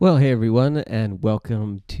Well, hey everyone, and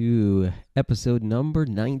welcome to episode number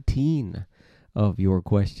 19 of Your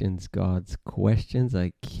Questions, God's Questions.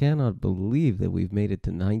 I cannot believe that we've made it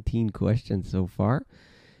to 19 questions so far,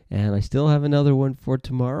 and I still have another one for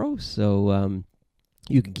tomorrow, so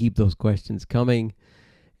you can keep those questions coming.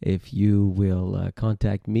 If you will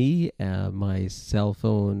contact me, my cell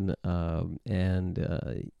phone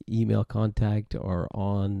and email contact are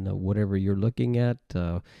on whatever you're looking at.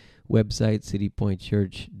 Website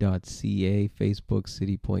citypointchurch.ca, Facebook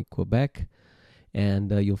City Point Quebec, and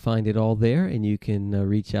you'll find it all there, and you can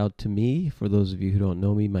reach out to me. For those of you who don't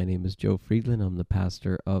know me, my name is Joe Friedland. I'm the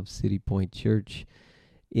pastor of City Point Church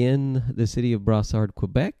in the city of Brassard,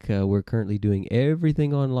 Quebec. We're currently doing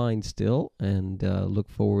everything online still, and look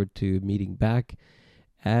forward to meeting back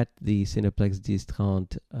at the Cineplex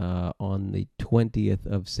 1030 on the 20th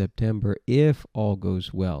of September, if all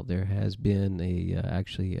goes well. There has been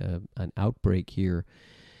an outbreak here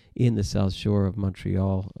in the South Shore of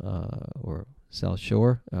Montreal, or South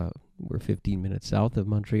Shore. We're 15 minutes south of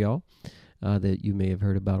Montreal. That you may have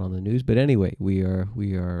heard about on the news. But anyway, we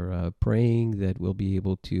are praying that we'll be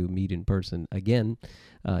able to meet in person again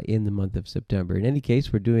in the month of September. In any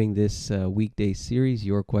case, we're doing this weekday series,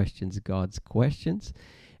 Your Questions, God's Questions.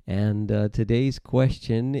 And today's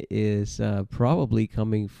question is probably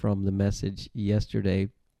coming from the message yesterday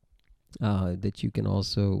that you can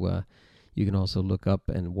also look up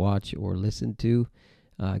and watch or listen to.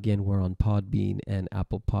 Again, we're on Podbean and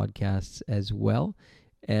Apple Podcasts as well.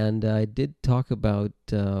 And I did talk about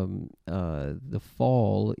the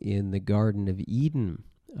fall in the Garden of Eden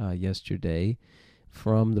yesterday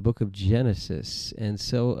from the book of Genesis. And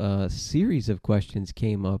so a series of questions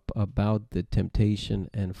came up about the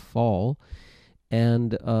temptation and fall.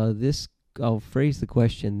 And I'll phrase the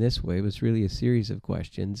question this way. It was really a series of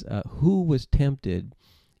questions. Who was tempted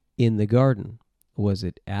in the garden? Was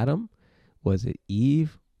it Adam? Was it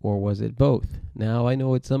Eve? Or was it both? Now, I know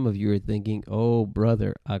what some of you are thinking, oh,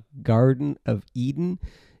 brother, a Garden of Eden?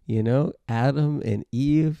 You know, Adam and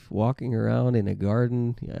Eve walking around in a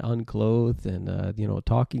garden, unclothed, and,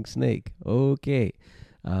 talking snake. Okay.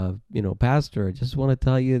 Pastor, I just want to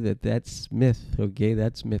tell you that that's myth, okay?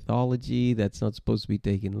 That's mythology. That's not supposed to be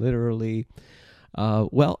taken literally. I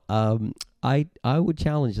would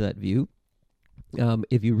challenge that view.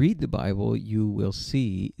 If you read the Bible, you will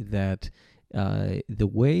see that the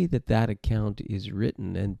way that account is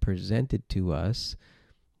written and presented to us,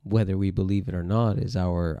 whether we believe it or not, is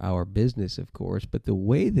our business, of course, but the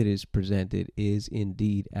way that is presented is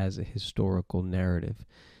indeed as a historical narrative.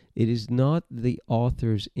 It is not the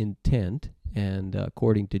author's intent, and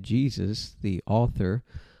according to Jesus, the author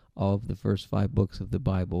of the first 5 books of the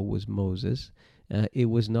Bible was Moses. It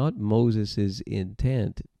was not Moses's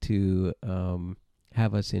intent to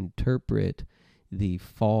have us interpret the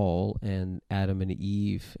fall and Adam and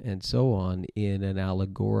Eve and so on in an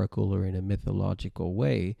allegorical or in a mythological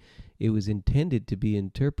way. It was intended to be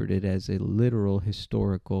interpreted as a literal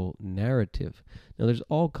historical narrative. Now, there's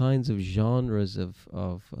all kinds of genres of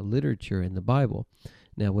literature in the Bible.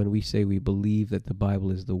 Now, when we say we believe that the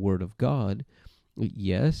Bible is the Word of God,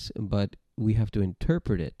 yes, but we have to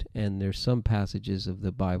interpret it. And there's some passages of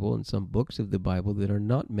the Bible and some books of the Bible that are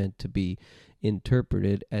not meant to be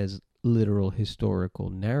interpreted as literal historical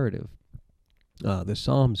narrative. The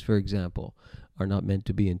Psalms, for example, are not meant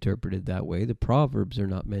to be interpreted that way. The Proverbs are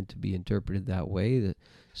not meant to be interpreted that way. The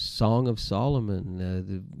Song of Solomon,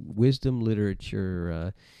 the wisdom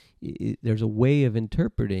literature, there's a way of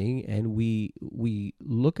interpreting, and we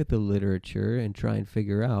look at the literature and try and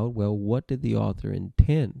figure out, well, what did the author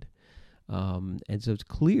intend? And so it's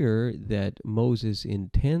clear that Moses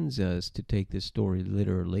intends us to take this story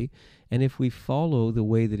literally. And if we follow the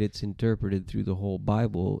way that it's interpreted through the whole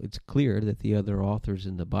Bible, it's clear that the other authors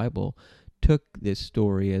in the Bible took this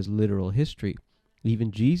story as literal history.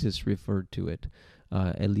 Even Jesus referred to it,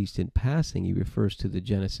 at least in passing. He refers to the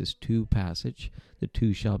Genesis 2 passage, the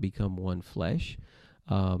two shall become one flesh.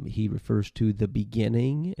 He refers to the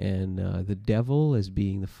beginning and the devil as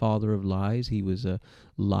being the father of lies. He was a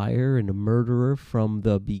liar and a murderer from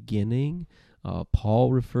the beginning.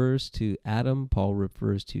 Paul refers to Adam. Paul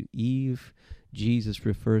refers to Eve. Jesus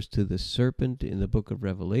refers to the serpent in the book of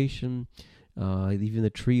Revelation. Even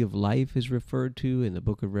the tree of life is referred to in the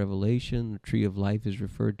book of Revelation. The tree of life is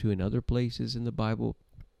referred to in other places in the Bible.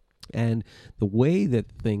 And the way that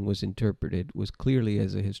the thing was interpreted was clearly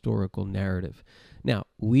as a historical narrative. Now,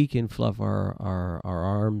 we can fluff our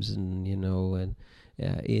arms and,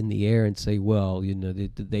 in the air and say, well,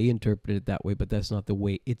 they interpreted it that way, but that's not the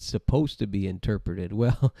way it's supposed to be interpreted.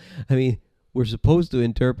 Well, I mean, we're supposed to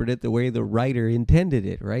interpret it the way the writer intended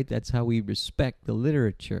it, right? That's how we respect the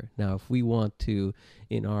literature. Now, if we want to,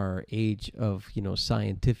 in our age of,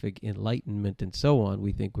 scientific enlightenment and so on,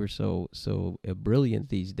 we think we're so brilliant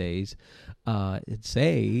these days,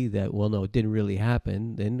 say that, well, no, it didn't really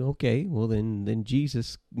happen, then okay, well, then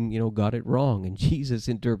Jesus, got it wrong, and Jesus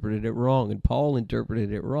interpreted it wrong, and Paul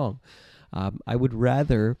interpreted it wrong. I would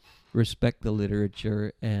rather respect the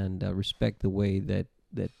literature and respect the way that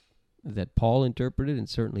Paul interpreted, and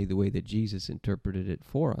certainly the way that Jesus interpreted it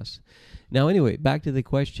for us. Now, anyway, back to the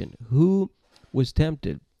question: who was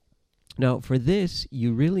tempted? Now, for this,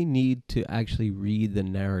 you really need to actually read the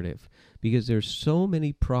narrative, because there's so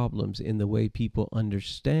many problems in the way people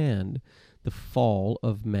understand the fall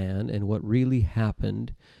of man and what really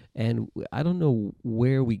happened. And I don't know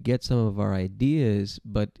where we get some of our ideas,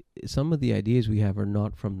 but some of the ideas we have are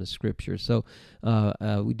not from the scripture. So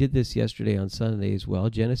we did this yesterday on Sunday as well.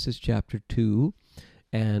 Genesis chapter 2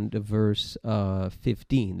 and verse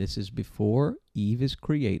 15. This is before Eve is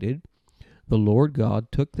created. The Lord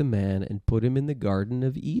God took the man and put him in the Garden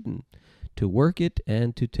of Eden to work it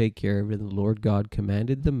and to take care of it. And the Lord God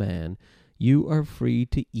commanded the man, "You are free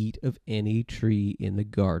to eat of any tree in the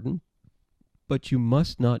garden, but you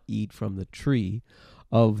must not eat from the tree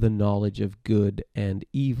of the knowledge of good and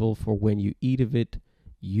evil, for when you eat of it,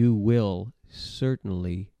 you will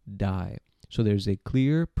certainly die." So there's a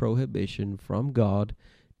clear prohibition from God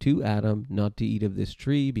to Adam not to eat of this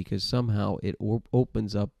tree, because somehow it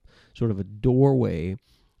opens up sort of a doorway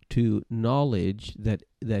to knowledge that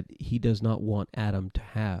he does not want Adam to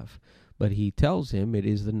have. But he tells him it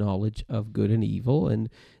is the knowledge of good and evil, and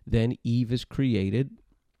then Eve is created.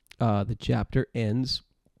 The chapter ends,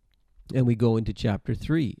 and we go into chapter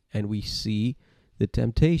 3, and we see the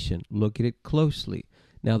temptation. Look at it closely.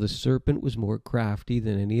 Now the serpent was more crafty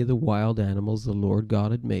than any of the wild animals the Lord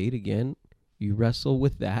God had made. Again, you wrestle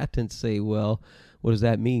with that and say, well, what does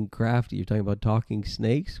that mean, crafty? You're talking about talking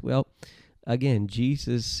snakes? Well, again,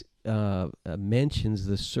 Jesus mentions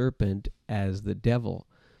the serpent as the devil.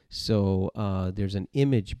 So there's an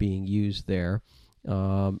image being used there.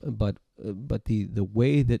 But the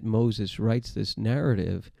way that Moses writes this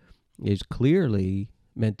narrative is clearly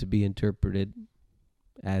meant to be interpreted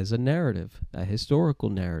as a narrative, a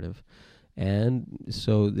historical narrative. And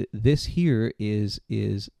so this here is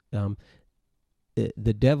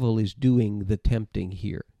the devil is doing the tempting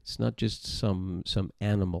here. It's not just some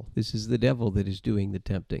animal. This is the devil that is doing the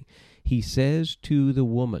tempting. He says to the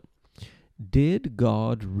woman, "Did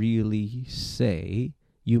God really say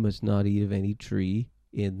you must not eat of any tree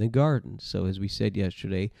in the garden?" So as we said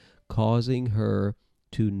yesterday, causing her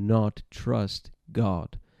to not trust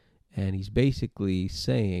God. And he's basically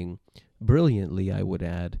saying, brilliantly I would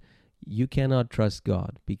add, you cannot trust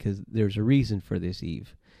God, because there's a reason for this,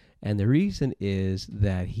 Eve. And the reason is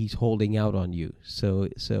that he's holding out on you. So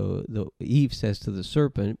Eve says to the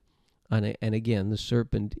serpent, and again, the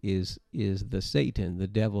serpent is the Satan, the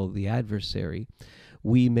devil, the adversary.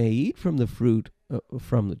 "We may eat from the fruit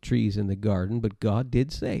from the trees in the garden, but God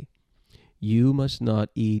did say, you must not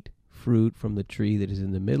eat fruit from the tree that is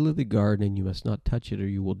in the middle of the garden, and you must not touch it or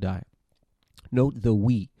you will die." Note the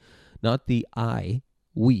we, not the I,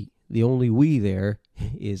 we. The only we there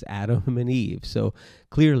is Adam and Eve. So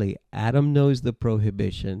clearly, Adam knows the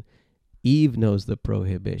prohibition, Eve knows the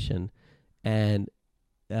prohibition, and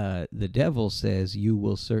the devil says, you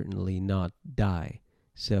will certainly not die.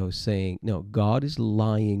 So saying, no, God is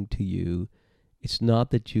lying to you. It's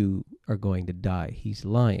not that you are going to die. He's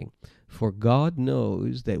lying. For God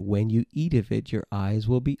knows that when you eat of it, your eyes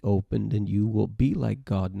will be opened and you will be like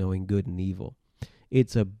God, knowing good and evil.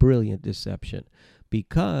 It's a brilliant deception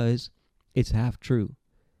because it's half true.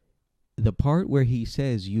 The part where he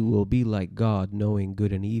says you will be like God, knowing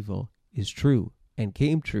good and evil, is true and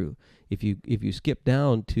came true. If you skip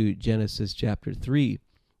down to Genesis chapter 3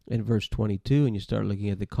 and verse 22 and you start looking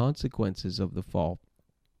at the consequences of the fall,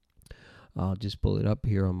 I'll just pull it up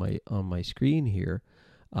here on my screen here.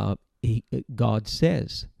 God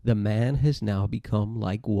says, the man has now become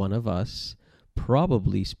like one of us,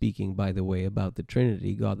 probably speaking, by the way, about the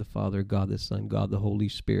Trinity, God the Father, God the Son, God the Holy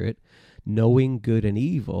Spirit. Knowing good and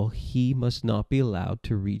evil, he must not be allowed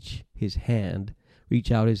to reach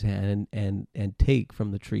out his hand and take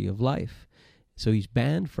from the tree of life. So he's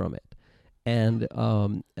banned from it, and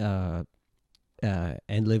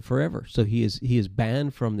live forever. So he is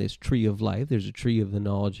banned from this tree of life. There's a tree of the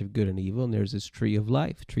knowledge of good and evil, and there's this tree of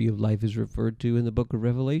life. Tree of life is referred to in the book of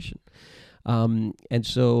Revelation. And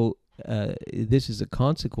so this is a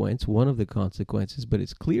consequence, one of the consequences, but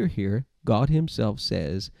it's clear here. God himself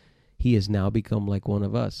says he has now become like one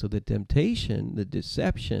of us. So the temptation, the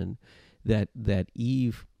deception that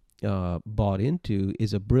Eve bought into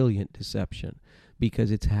is a brilliant deception,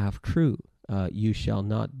 because it's half true. You shall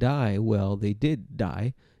not die. Well, they did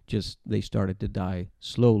die, just they started to die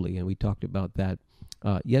slowly, and we talked about that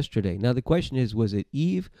yesterday. Now the question is, was it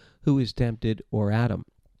Eve who was tempted or Adam?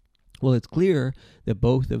 Well, it's clear that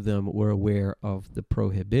both of them were aware of the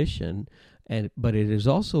prohibition, but it is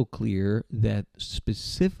also clear that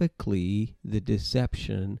specifically the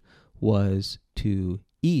deception was to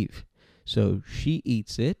Eve. So she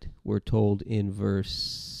eats it, we're told in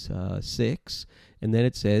verse 6, and then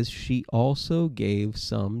it says, she also gave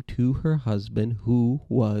some to her husband who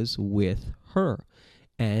was with her,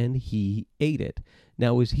 and he ate it.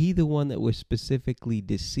 Now, was he the one that was specifically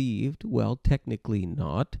deceived? Well, technically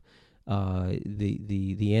not.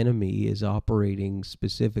 The enemy is operating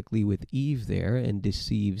specifically with Eve there and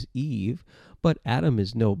deceives Eve, but Adam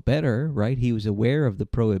is no better, right? He was aware of the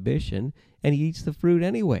prohibition, and he eats the fruit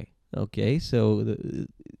anyway. Okay, so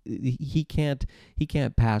he can't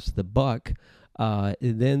pass the buck.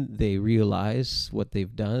 Then they realize what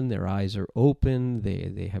they've done. Their eyes are open.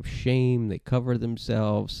 They have shame. They cover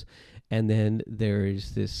themselves, and then there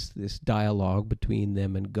is this dialogue between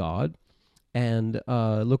them and God. And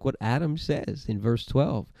look what Adam says in verse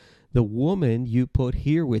 12. The woman you put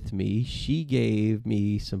here with me, she gave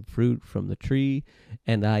me some fruit from the tree,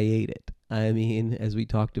 and I ate it. I mean, as we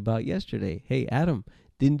talked about yesterday, hey, Adam,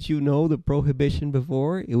 didn't you know the prohibition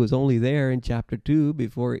before? It was only there in chapter 2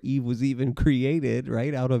 before Eve was even created,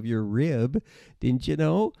 right, out of your rib. Didn't you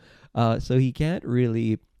know? So he can't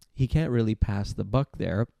really pass the buck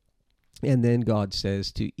there. And then God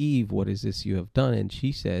says to Eve, what is this you have done? And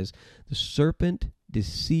she says, the serpent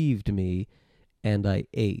deceived me, and I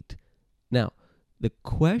ate. Now, the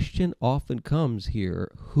question often comes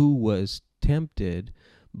here, who was tempted?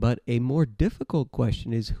 But a more difficult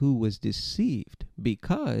question is, who was deceived?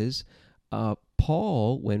 Because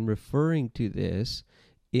Paul, when referring to this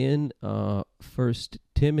in 1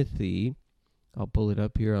 Timothy, I'll pull it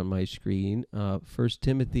up here on my screen, 1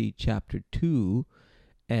 Timothy chapter 2,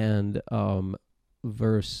 and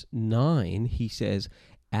verse 9, he says,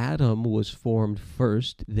 Adam was formed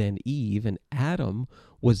first, then Eve, and Adam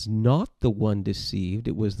was not the one deceived.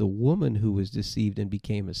 It was the woman who was deceived and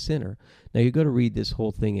became a sinner. Now, you've got to read this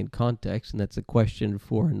whole thing in context, and that's a question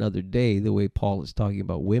for another day, the way Paul is talking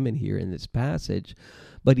about women here in this passage.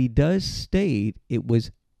 But he does state it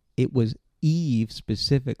was Eve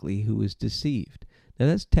specifically who was deceived. Now,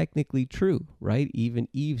 that's technically true, right? Even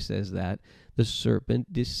Eve says that. The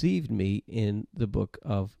serpent deceived me in the book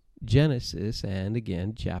of Genesis, and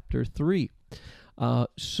again, chapter 3.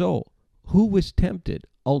 So, who was tempted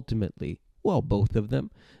ultimately? Well, both of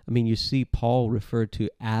them. I mean, you see Paul refer to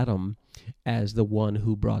Adam as the one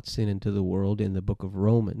who brought sin into the world in the book of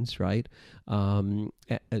Romans, right?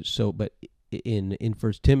 But in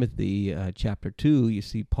 1 Timothy chapter 2, you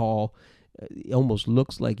see Paul, it almost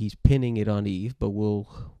looks like he's pinning it on Eve, but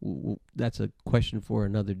that's a question for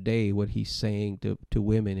another day, what he's saying to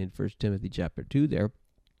women in 1 Timothy chapter 2 there.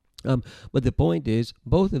 But the point is,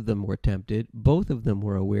 both of them were tempted, both of them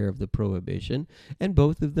were aware of the prohibition, and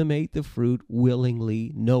both of them ate the fruit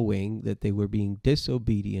willingly, knowing that they were being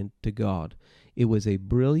disobedient to God. It was a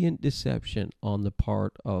brilliant deception on the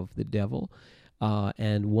part of the devil,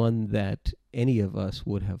 and one that any of us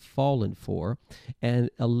would have fallen for.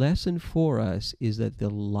 And a lesson for us is that the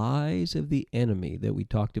lies of the enemy that we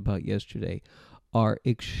talked about yesterday are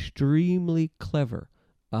extremely clever.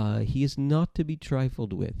 He is not to be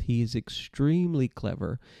trifled with. He is extremely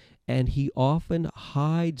clever, and he often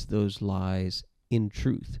hides those lies in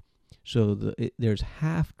truth. So there's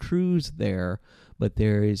half-truths there, but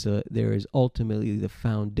there is ultimately the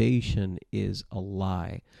foundation is a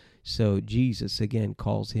lie. So Jesus, again,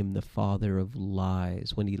 calls him the father of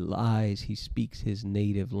lies. When he lies, he speaks his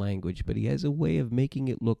native language, but he has a way of making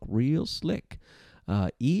it look real slick.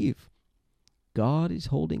 Eve, God is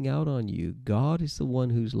holding out on you. God is the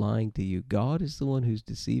one who's lying to you. God is the one who's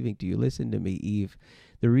deceiving to you. Listen to me, Eve.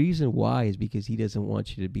 The reason why is because he doesn't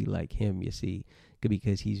want you to be like him, you see,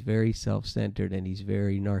 because he's very self-centered and he's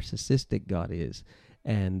very narcissistic, God is.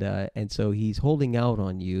 And so he's holding out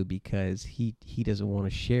on you because he doesn't want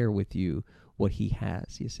to share with you what he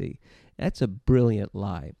has, you see. That's a brilliant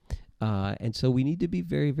lie. And so we need to be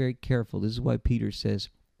very, very careful. This is why Peter says,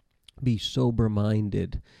 be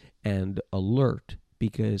sober-minded and alert,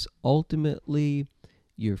 because ultimately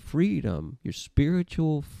your freedom, your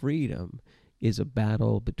spiritual freedom, is a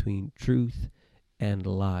battle between truth and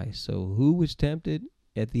lie. So who was tempted?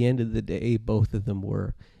 At the end of the day, both of them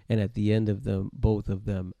were. And at the end of them, both of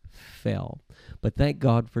them fell. But thank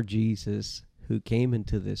God for Jesus, who came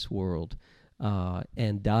into this world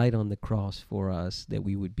and died on the cross for us, that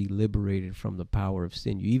we would be liberated from the power of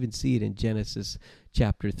sin. You even see it in Genesis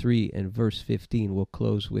chapter 3 and verse 15. We'll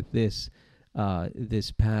close with this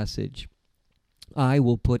passage. I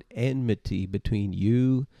will put enmity between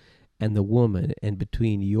you and the woman, and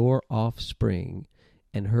between your offspring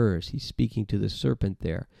and hers. He's speaking to the serpent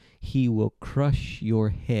there. He will crush your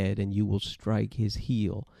head, and you will strike his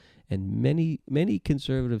heel. And many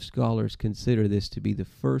conservative scholars consider this to be the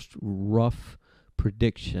first rough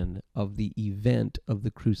prediction of the event of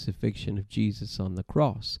the crucifixion of Jesus on the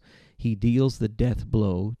cross. He deals the death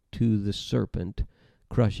blow to the serpent,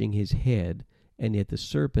 crushing his head, and yet the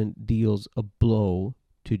serpent deals a blow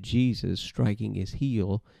to Jesus, striking his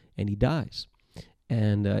heel, and he dies.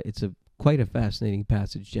 And it's quite a fascinating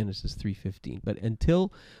passage, Genesis 3:15. But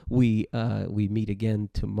until we meet again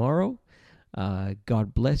tomorrow,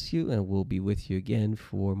 God bless you, and we'll be with you again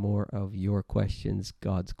for more of your questions,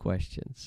 God's questions.